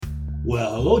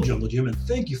Well, hello, Jungle Jim, and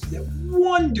thank you for that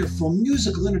wonderful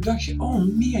musical introduction. Oh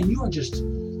man, you are just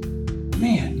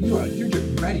you're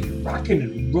just ready. You're rocking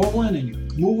and rolling, and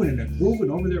you're moving and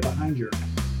grooving over there behind your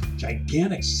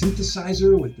gigantic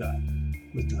synthesizer with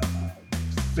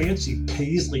the fancy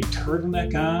paisley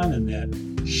turtleneck on and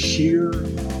that sheer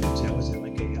was that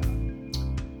like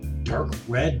a dark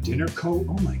red dinner coat?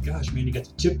 Oh my gosh, man! You got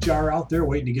the tip jar out there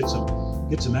waiting to get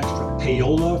some extra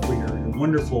payola for your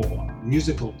wonderful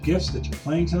musical gifts that you're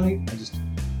playing tonight.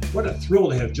 What a thrill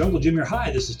to have Jungle Jim here.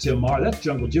 Hi, this is Tim Marr. That's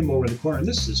Jungle Jim over in the corner. And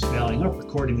this is Failing Up,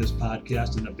 recording this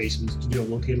podcast in the basement studio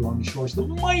located along the shores of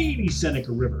the mighty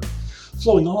Seneca River,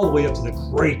 flowing all the way up to the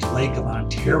Great Lake of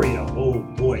Ontario. Oh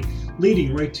boy,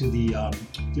 leading right to the,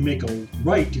 if you make a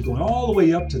right, you're going all the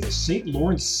way up to the St.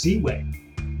 Lawrence Seaway,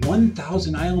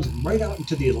 1,000 islands, and right out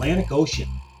into the Atlantic Ocean.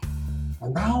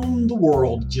 Around the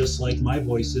world, just like my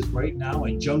voice is right now,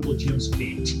 and Jungle Jim's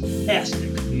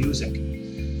fantastic music.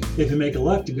 If you make a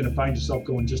left, you're going to find yourself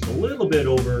going just a little bit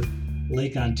over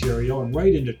Lake Ontario and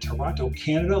right into Toronto,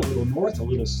 Canada, a little north, a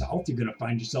little south. You're going to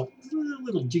find yourself a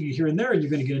little jiggy here and there, and you're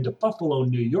going to get into Buffalo,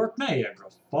 New York, Niagara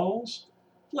Falls,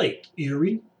 Lake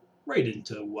Erie, right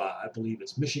into, I believe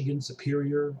it's Michigan,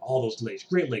 Superior, all those lakes,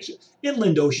 Great Lakes.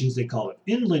 Inland oceans, they call it.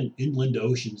 Inland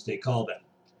oceans, they call them.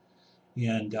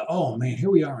 And, oh man, here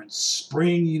we are in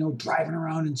spring, driving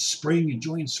around in spring,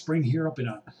 enjoying spring here up in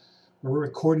where we're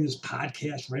recording this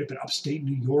podcast right up in upstate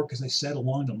New York, as I said,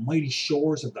 along the mighty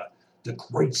shores of the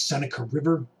great Seneca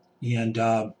River. And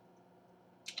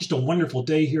just a wonderful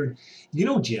day here.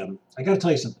 Jim, I got to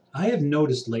tell you something. I have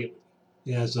noticed lately,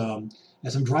 as I'm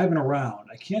driving around,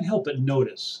 I can't help but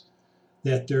notice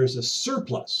that there's a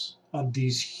surplus of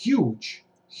these huge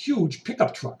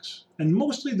pickup trucks. And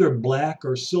mostly they're black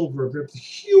or silver,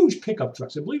 huge pickup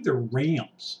trucks. I believe they're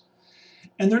Rams.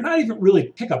 And they're not even really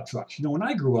pickup trucks. When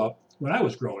I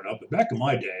was growing up, back in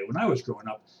my day, when I was growing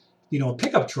up, a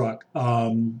pickup truck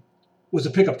was a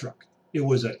pickup truck. It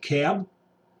was a cab,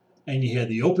 and you had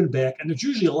the open back, and there's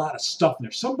usually a lot of stuff in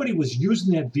there. Somebody was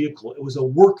using that vehicle. It was a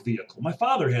work vehicle. My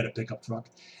father had a pickup truck,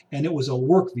 and it was a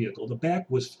work vehicle. The back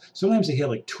was, sometimes they had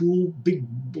like big,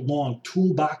 long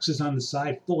tool boxes on the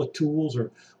side full of tools,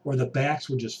 or the backs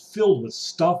were just filled with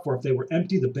stuff, or if they were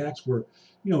empty, the backs were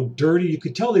dirty. You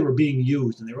could tell they were being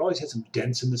used, and they always had some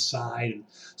dents in the side, and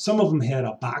some of them had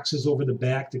boxes over the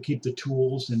back to keep the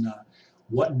tools and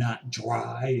whatnot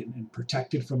dry and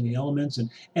protected from the elements.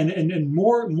 And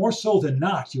more so than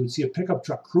not, you would see a pickup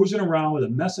truck cruising around with a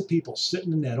mess of people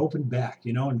sitting in that open back,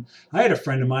 And I had a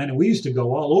friend of mine, and we used to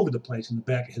go all over the place in the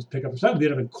back of his pickup truck. We'd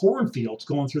have in cornfields,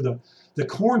 going through the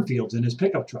cornfields in his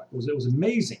pickup truck. It was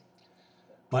amazing.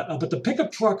 But the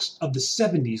pickup trucks of the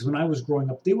 70s, when I was growing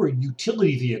up, they were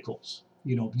utility vehicles.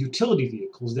 Utility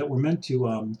vehicles that were meant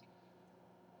to,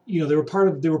 they were part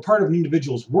of an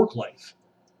individual's work life.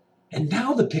 And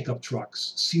now the pickup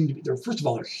trucks seem to be, first of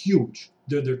all, they're huge.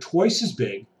 They're twice as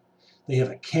big. They have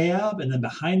a cab, and then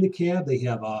behind the cab they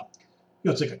have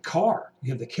it's like a car.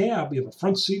 You have the cab, you have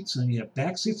front seats, and you have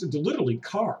back seats. They're literally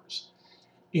cars,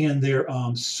 and they're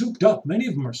souped up. Many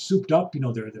of them are souped up.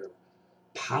 They're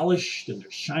polished and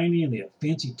they're shiny, and they have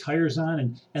fancy tires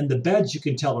on, and the beds, you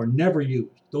can tell, are never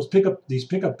used. These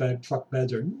pickup truck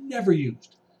beds are never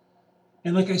used.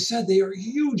 And like I said, they are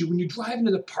huge. When you drive into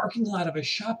the parking lot of a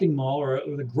shopping mall or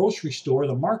the grocery store, or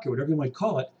the market, whatever you might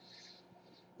call it,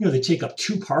 they take up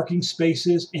 2 parking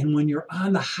spaces. And when you're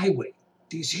on the highway,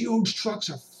 these huge trucks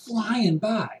are flying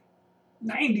by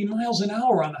 90 miles an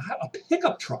hour on the highway.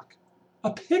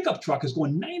 A pickup truck is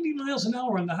going 90 miles an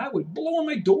hour on the highway, blowing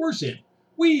my doors in,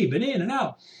 weaving in and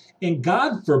out. And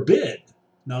God forbid,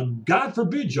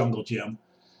 Jungle Jim,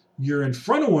 you're in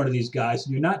front of one of these guys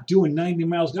and you're not doing 90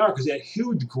 miles an hour because that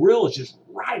huge grill is just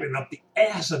riding up the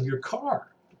ass of your car.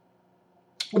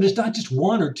 But it's not just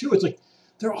one or two. It's like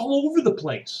they're all over the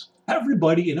place.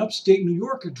 Everybody in upstate New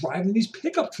York are driving these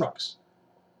pickup trucks.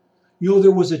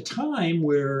 There was a time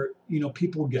where,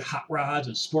 people would get hot rods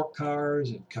and sport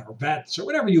cars and Corvettes or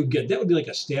whatever you would get. That would be like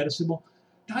a status symbol.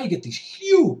 Now you get these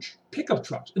huge pickup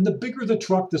trucks. And the bigger the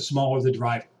truck, the smaller the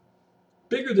driver.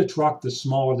 Bigger the truck, the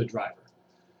smaller the driver.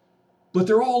 But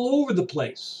they're all over the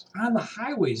place on the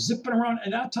highway, zipping around.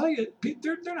 And I'll tell you,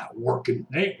 they're not working.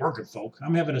 They ain't working, folk.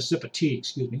 I'm having a sip of tea,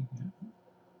 excuse me.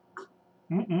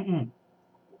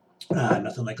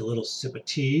 Nothing like a little sip of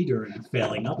tea during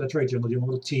Failing Up. That's right, Jim, we'll do a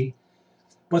little tea.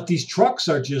 But these trucks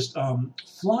are just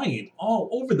flying all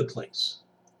over the place.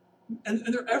 And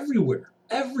they're everywhere.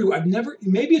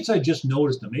 Maybe I just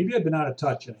noticed them. Maybe I've been out of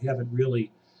touch and I haven't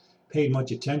really paid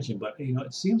much attention, but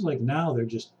it seems like now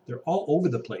they're all over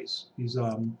the place. These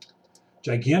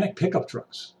gigantic pickup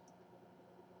trucks,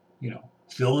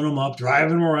 filling them up,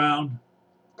 driving them around,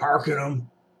 parking them,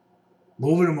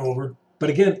 moving them over. But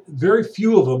again, very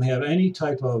few of them have any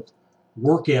type of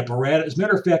work apparatus. As a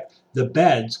matter of fact, the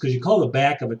beds, because you call the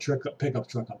back of a pickup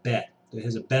truck a bed. It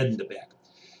has a bed in the back.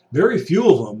 Very few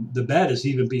of them, the bed is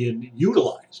even being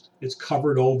utilized. It's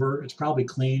covered over. It's probably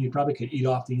clean. You probably could eat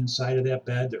off the inside of that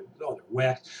bed. They're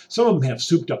waxed. Some of them have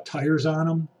souped up tires on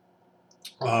them,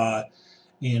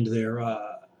 and they're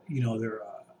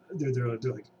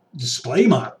like display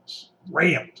models.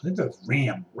 Rams. I think they're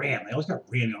Ram. They always got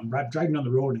Ram. I'm driving down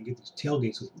the road and get these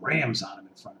tailgates with Rams on them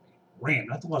in front of me. Ram,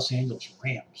 not the Los Angeles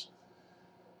Rams.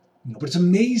 But it's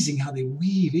amazing how they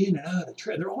weave in and out of the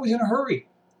trail. They're always in a hurry.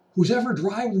 Who's ever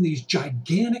driving these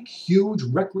gigantic, huge,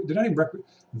 they're not even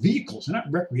vehicles. They're not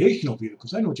recreational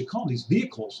vehicles. I know what you call them, these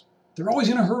vehicles. They're always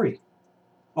in a hurry.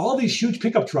 All these huge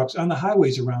pickup trucks on the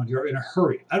highways around here are in a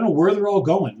hurry. I don't know where they're all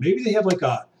going. Maybe they have like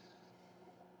a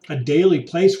daily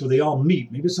place where they all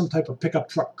meet. Maybe some type of pickup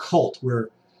truck cult where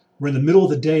in the middle of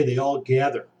the day they all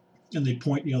gather and they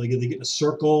point, they get in a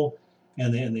circle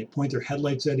and they point their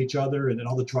headlights at each other, and then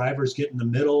all the drivers get in the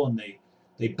middle and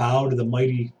they bow to the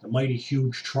mighty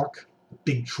huge truck, the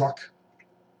big truck.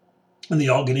 And they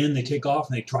all get in, they take off,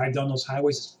 and they drive down those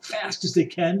highways as fast as they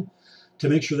can to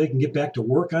make sure they can get back to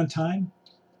work on time.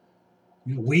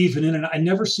 Weaving in and out. I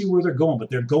never see where they're going, but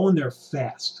they're going there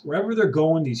fast. Wherever they're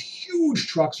going, these huge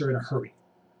trucks are in a hurry.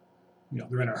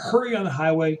 They're in a hurry on the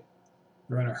highway.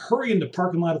 They're in a hurry in the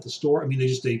parking lot at the store. I mean, they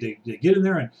get in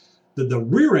there, and the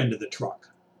rear end of the truck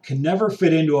can never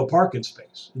fit into a parking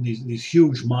space in these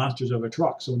huge monsters of a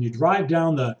truck. So when you drive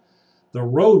down the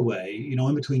roadway,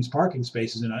 in between parking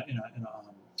spaces in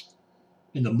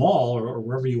the mall or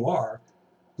wherever you are,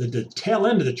 the tail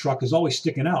end of the truck is always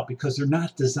sticking out because they're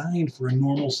not designed for a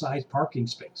normal sized parking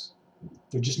space.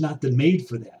 They're just not made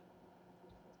for that.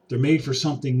 They're made for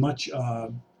something much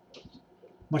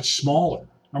smaller,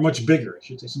 or much bigger, I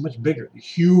should say. So much bigger, the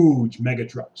huge mega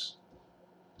trucks.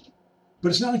 But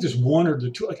it's not like there's one or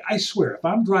the two. Like, I swear, if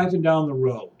I'm driving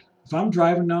 12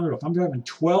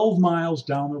 miles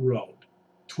down the road,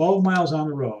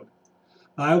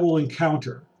 I will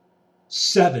encounter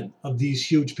 7 of these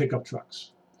huge pickup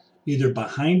trucks, either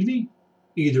behind me,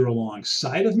 either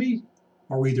alongside of me,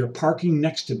 or either parking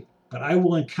next to me. But I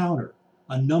will encounter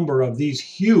a number of these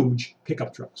huge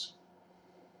pickup trucks,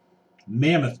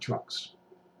 mammoth trucks,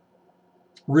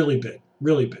 really big,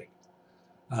 really big.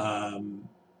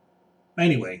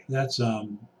 Anyway, that's I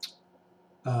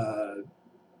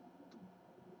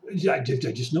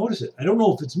just noticed it. I don't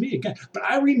know if it's me again, but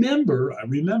I remember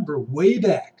way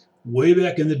back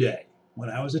in the day when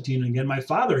I was a teen. Again, my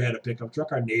father had a pickup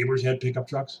truck. Our neighbors had pickup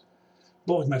trucks.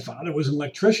 But my father was an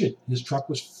electrician. His truck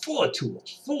was full of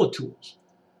tools.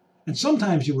 And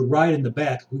sometimes you would ride in the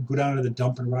back. We'd go down to the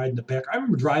dump and ride in the back. I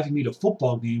remember driving me to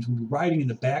football games. We'd be riding in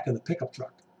the back of the pickup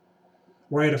truck.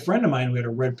 Where I had a friend of mine who had a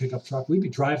red pickup truck. We'd be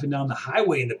driving down the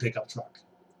highway in the pickup truck,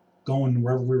 going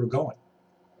wherever we were going.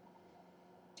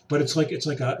 But it's like a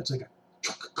truck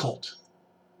cult,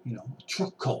 a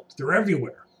truck cult. They're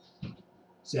everywhere.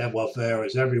 Savoir-faire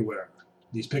is everywhere.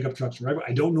 These pickup trucks are everywhere.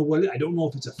 I don't know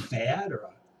if it's a fad or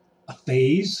a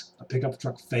phase, a pickup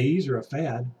truck phase or a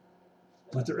fad,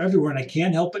 but they're everywhere, and I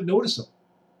can't help but notice them.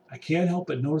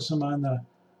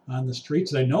 On the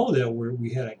streets. And I know that we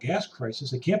had a gas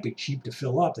crisis. They can't be cheap to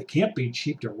fill up. They can't be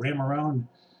cheap to ram around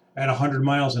at 100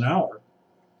 miles an hour.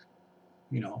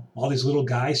 All these little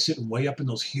guys sitting way up in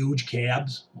those huge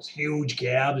cabs, and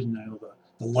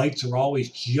the lights are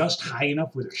always just high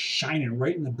enough where they're shining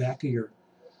right in the back of your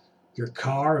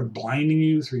car and blinding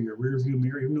you through your rear view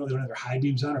mirror, even though they don't have their high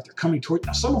beams on. If they're coming toward,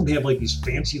 now some of them have like these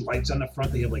fancy lights on the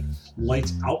front. They have like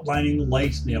lights outlining the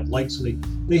lights, and they have lights so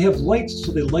they have lights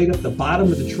so they light up the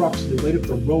bottom of the truck, so they light up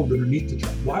the road underneath the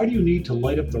truck. Why do you need to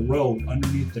light up the road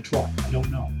underneath the truck? I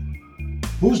don't know.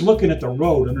 Who's looking at the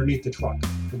road underneath the truck?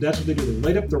 But that's what they do. They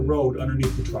light up the road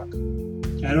underneath the truck.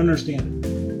 And I don't understand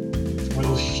it. Or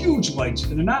those huge lights,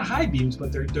 and they're not high beams,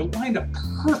 but they're lined up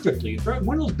perfectly. If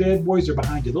one of those bad boys are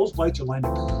behind you, those lights are lined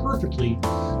up perfectly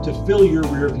to fill your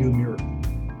rear view mirror.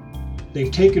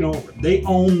 They've taken over. They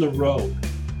own the road.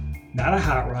 Not a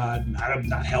hot rod,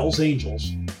 not Hell's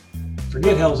Angels.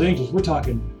 Forget Hell's Angels. We're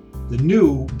talking the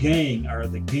new gang, or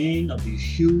the gang of these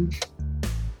huge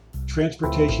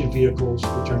transportation vehicles,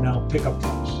 which are now pickup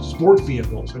trucks. Sport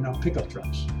vehicles are now pickup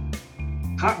trucks.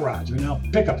 Hot rods are now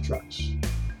pickup trucks.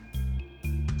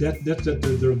 They're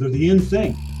the in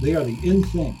thing. They are the in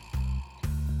thing.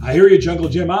 I hear you, Jungle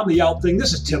Jim. I'm the out thing.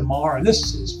 This is Tim Marr, and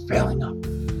this is Failing Up.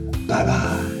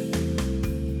 Bye-bye.